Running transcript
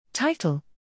Title: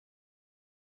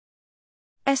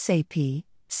 SAP,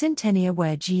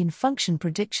 Synteny-aware gene function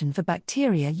prediction for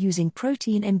bacteria using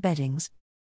protein embeddings.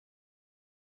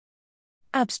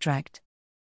 Abstract: